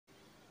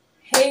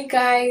Hey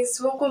guys,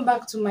 welcome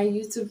back to my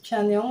YouTube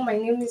channel. My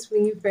name is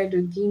Winifred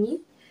Ogini.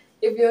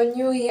 If you're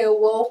new here,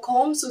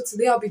 welcome. So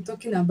today I'll be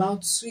talking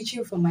about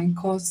switching from my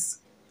course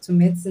to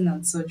medicine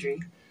and surgery.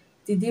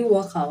 Did it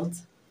work out?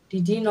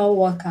 Did it not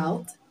work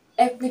out?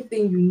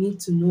 Everything you need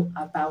to know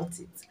about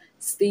it.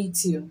 Stay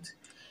tuned.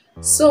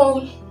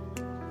 So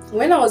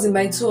when I was in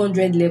my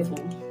 200 level,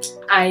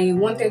 I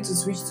wanted to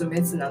switch to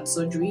medicine and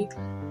surgery.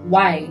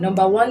 Why?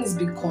 Number one is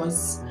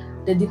because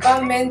the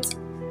department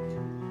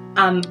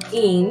I'm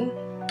in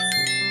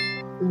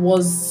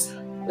was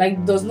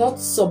does not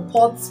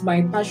support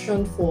my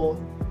passion for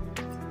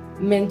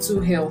mental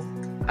health.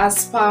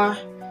 As per,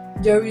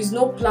 there is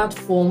no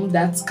platform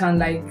that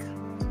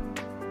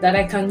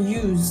I can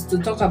use to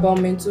talk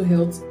about mental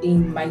health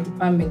in my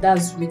department.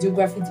 That's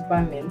radiography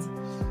department.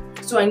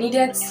 So I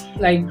needed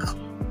to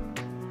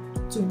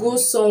go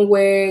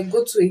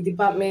to a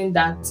department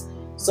that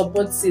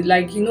supports it.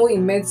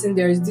 In medicine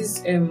there is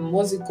this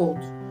what's it called?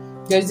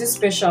 There's this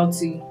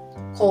specialty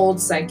called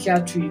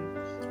psychiatry,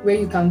 where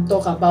you can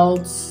talk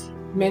about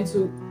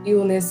mental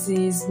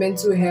illnesses,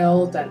 mental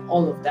health, and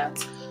all of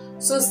that.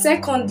 So,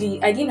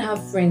 secondly, I didn't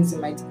have friends in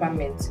my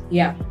department.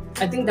 Yeah,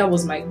 I think that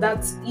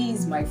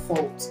is my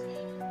fault.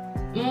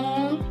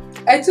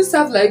 I just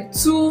have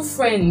two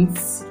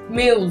friends,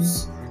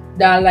 males,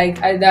 that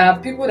are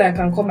people that I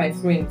can call my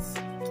friends.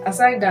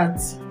 Aside that,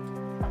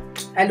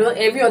 I don't.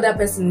 Every other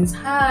person is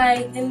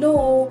hi,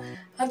 hello,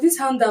 have this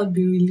handout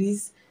been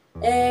released?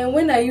 And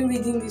when are you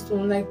reading this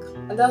one?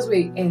 And that's where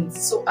it ends.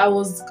 So I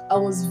was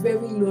very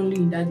lonely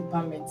in that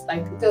department.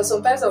 Because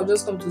sometimes I'll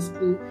just come to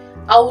school,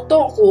 I'll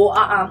talk,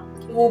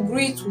 we'll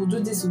greet, we'll do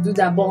this, we'll do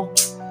that. But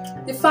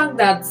the fact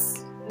that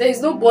there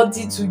is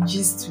nobody to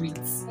gist with,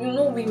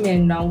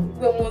 women now,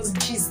 we almost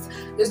gist.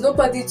 There's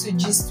nobody to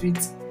gist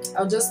with.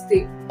 I'll just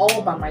stay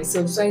all by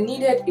myself. So I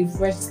needed a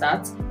fresh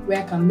start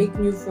where I can make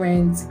new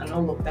friends and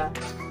all of that.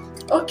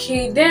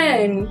 Okay,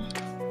 then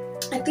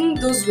I think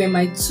those were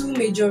my two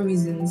major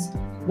reasons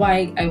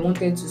why I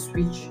wanted to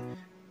switch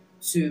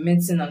to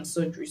medicine and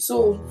surgery.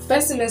 So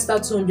first semester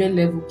 200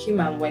 level came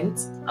and went,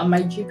 and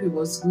my GP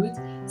was good.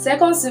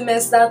 Second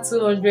semester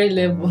 200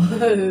 level,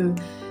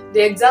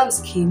 the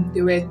exams came,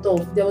 they were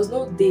tough. There was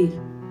no day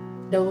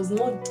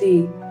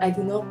I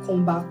did not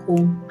come back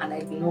home and I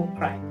did not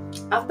cry.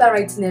 After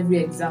writing every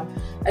exam,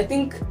 I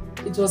think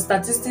it was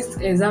statistics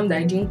exam that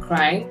I didn't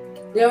cry.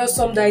 There were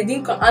some that I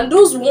didn't cry, and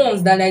those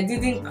ones that I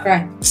didn't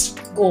cry,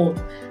 God,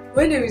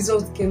 when the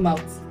result came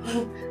out,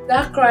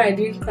 that cry I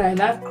didn't cry, and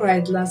I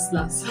cried last.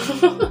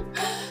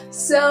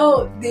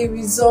 So the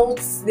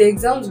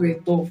exams were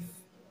tough.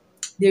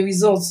 The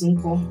results,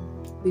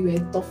 they were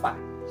tougher.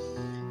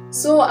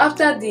 So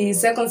after the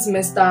second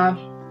semester,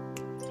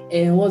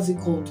 what's it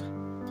called?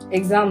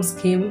 Exams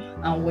came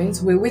and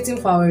went. We're waiting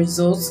for our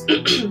results.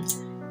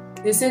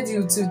 They said it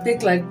would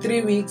take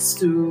 3 weeks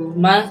to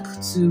mark,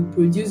 to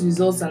produce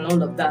results and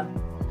all of that.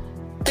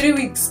 3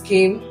 weeks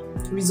came,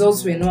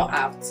 results were not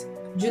out.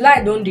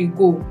 July don't they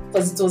go,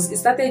 because it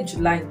started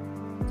July.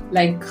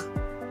 Like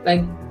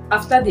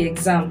after the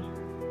exam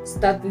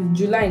started,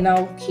 July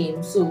now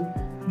came. So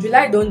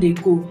July don't they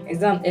go,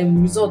 exam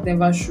result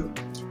never show.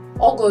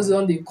 August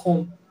don't they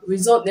come,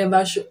 result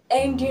never show.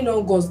 Ending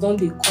August don't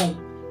they come,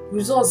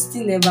 results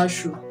still never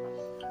show.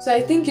 So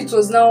I think it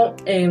was now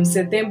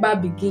September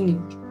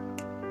beginning.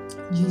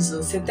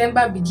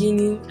 September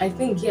beginning, I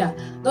think, yeah,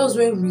 that was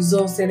when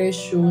results started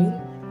showing.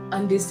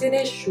 And they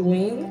started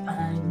showing,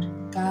 and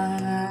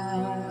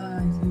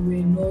guys, they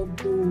were not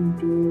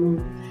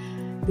good.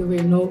 They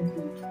were not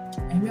good.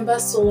 I remember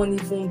someone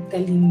even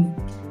telling me,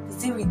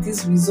 see, with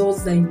these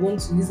results that you want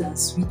to use and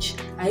switch,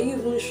 are you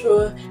even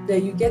sure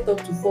that you get up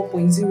to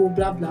 4.0,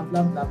 blah blah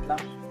blah blah blah.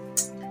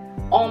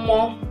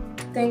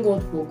 Thank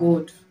God for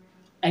God,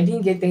 I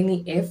didn't get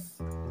any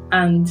F,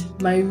 and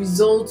my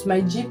results,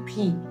 my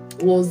GP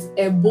was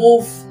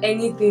above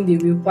anything they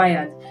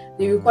required.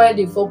 They required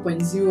a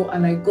 4.0,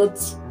 and I got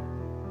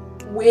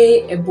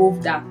way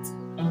above that.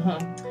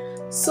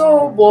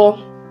 So,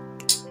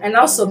 I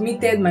now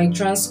submitted my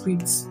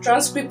transcript.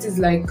 Transcript is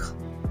like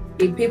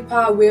a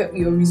paper where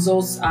your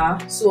results are.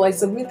 So I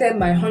submitted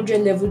my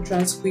 100 level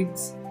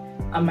transcript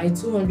and my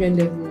 200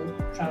 level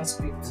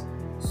transcript.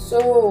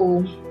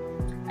 So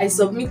I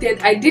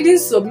didn't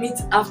submit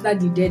after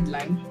the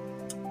deadline,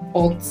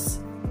 but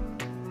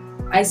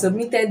I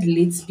submitted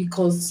late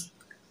because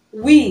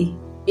we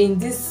in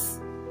this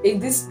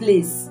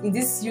place, in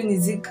this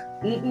Unizik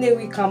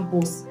Nnewi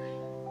campus,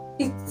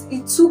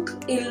 it took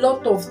a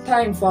lot of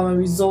time for our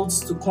results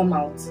to come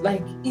out.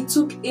 It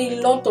took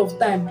a lot of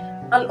time,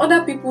 and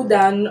other people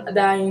that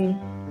are in,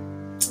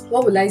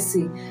 what will I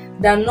say,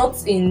 that are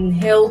not in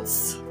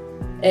health,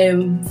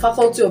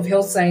 faculty of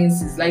health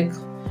sciences.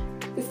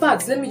 In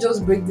fact, let me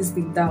just break this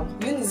thing down.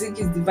 Unizik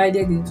is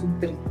divided into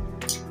 3: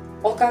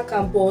 Oka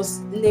campus,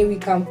 Nnewi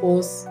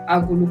campus,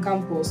 Agulu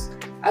campus.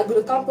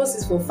 Agulu campus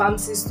is for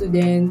pharmacy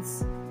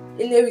students.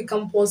 Nnewi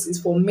campus is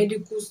for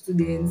medical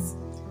students.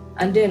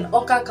 And then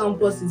Oka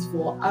campus is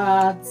for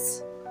art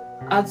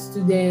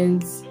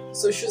students,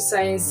 social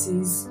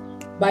sciences,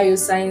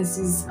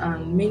 biosciences,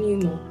 and many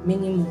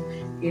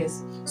more.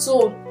 Yes.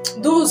 So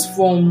those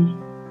from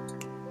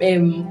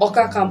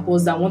Oka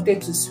campus that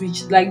wanted to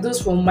switch, like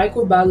those from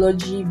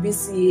microbiology,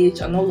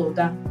 BCH, and all of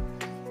that,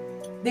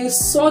 they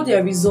saw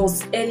their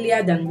results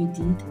earlier than we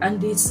did,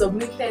 and they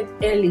submitted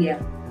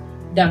earlier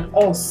than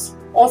us.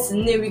 Us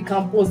in Navy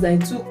campus that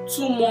it took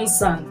 2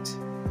 months and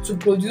to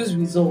produce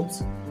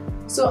results.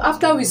 So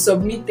after we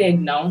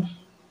submitted now,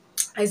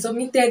 I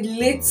submitted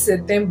late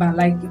September,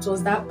 like it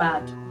was that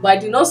bad. But I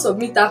did not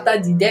submit after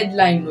the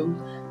deadline, no.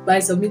 But I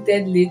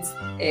submitted late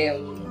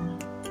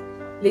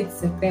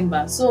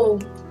September. So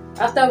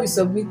after we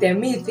submitted,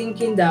 me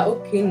thinking that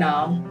okay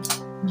now,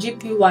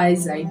 GP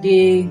wise I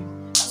did,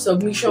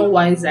 submission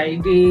wise I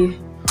did.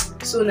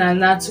 So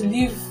now to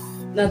leave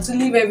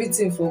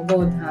everything for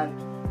God hand.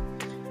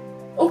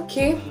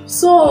 Okay,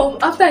 so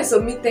after I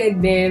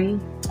submitted, then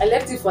I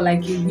left it for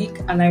like a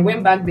week, and I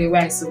went back there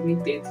where I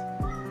submitted,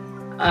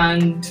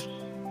 and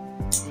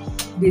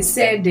they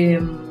said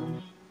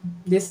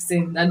this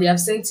thing that they have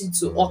sent it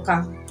to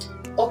Oka.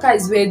 Oka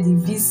is where the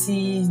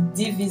VC,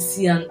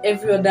 DVC, and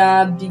every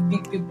other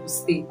big people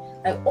stay.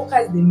 Like Oka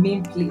is the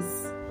main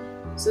place,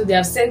 so they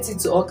have sent it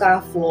to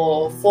Oka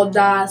for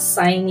further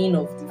signing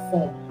of the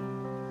form.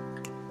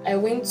 I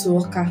went to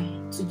Oka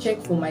to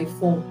check for my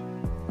form.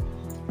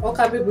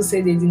 Oka people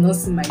said they did not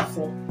see my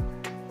form.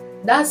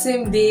 That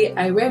same day,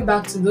 I went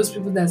back to those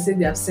people that said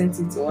they have sent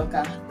it to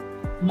Oka.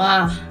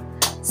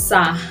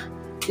 Sir,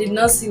 did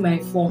not see my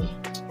form.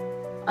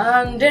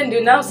 And then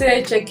they now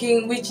started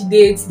checking which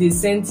dates they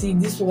sent it,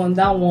 this one,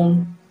 that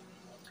one.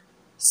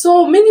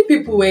 So many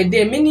people were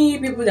there, many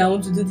people that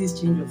want to do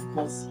this change of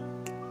course.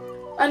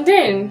 And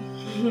then,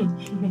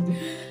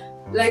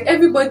 like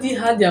everybody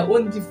had their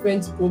own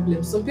different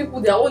problems. Some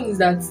people, their own is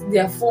that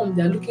their form,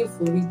 they are looking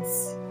for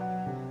it.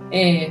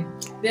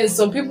 Then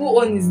some people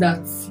own is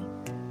that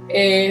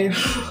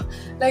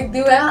like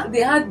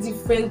they had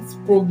different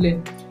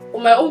problems.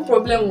 But my own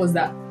problem was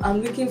that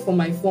I'm looking for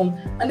my form,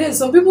 and then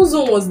some people's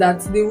own was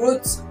that they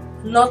wrote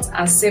not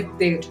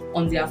accepted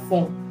on their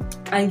form,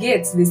 and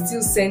yet they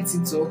still sent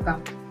it to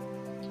Oka.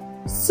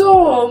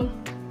 So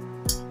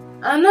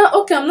and now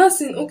okay, I'm not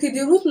saying okay,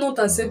 they wrote not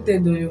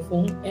accepted on your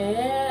form.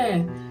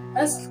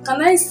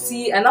 Can I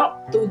see? And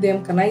I told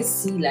them, can I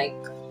see like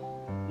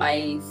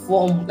my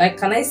form? Like,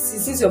 can I see,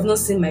 since you have not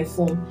seen my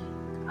form?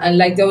 And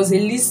like there was a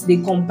list, they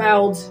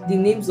compiled the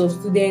names of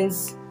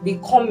students, the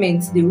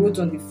comments they wrote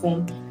on the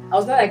form. I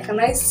was like, can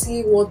I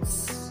see what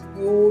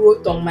you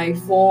wrote on my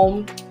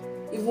form?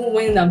 Even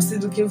when I'm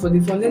still looking for the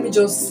form, let me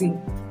just see.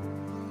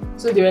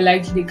 So they were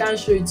like, they can't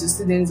show it to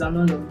students and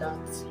all of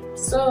that.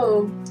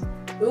 So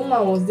the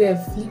woman was there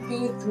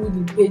flipping through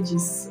the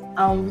pages,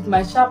 and with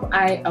my sharp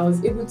eye, I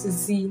was able to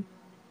see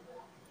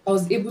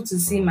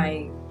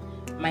my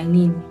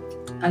name,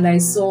 and I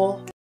saw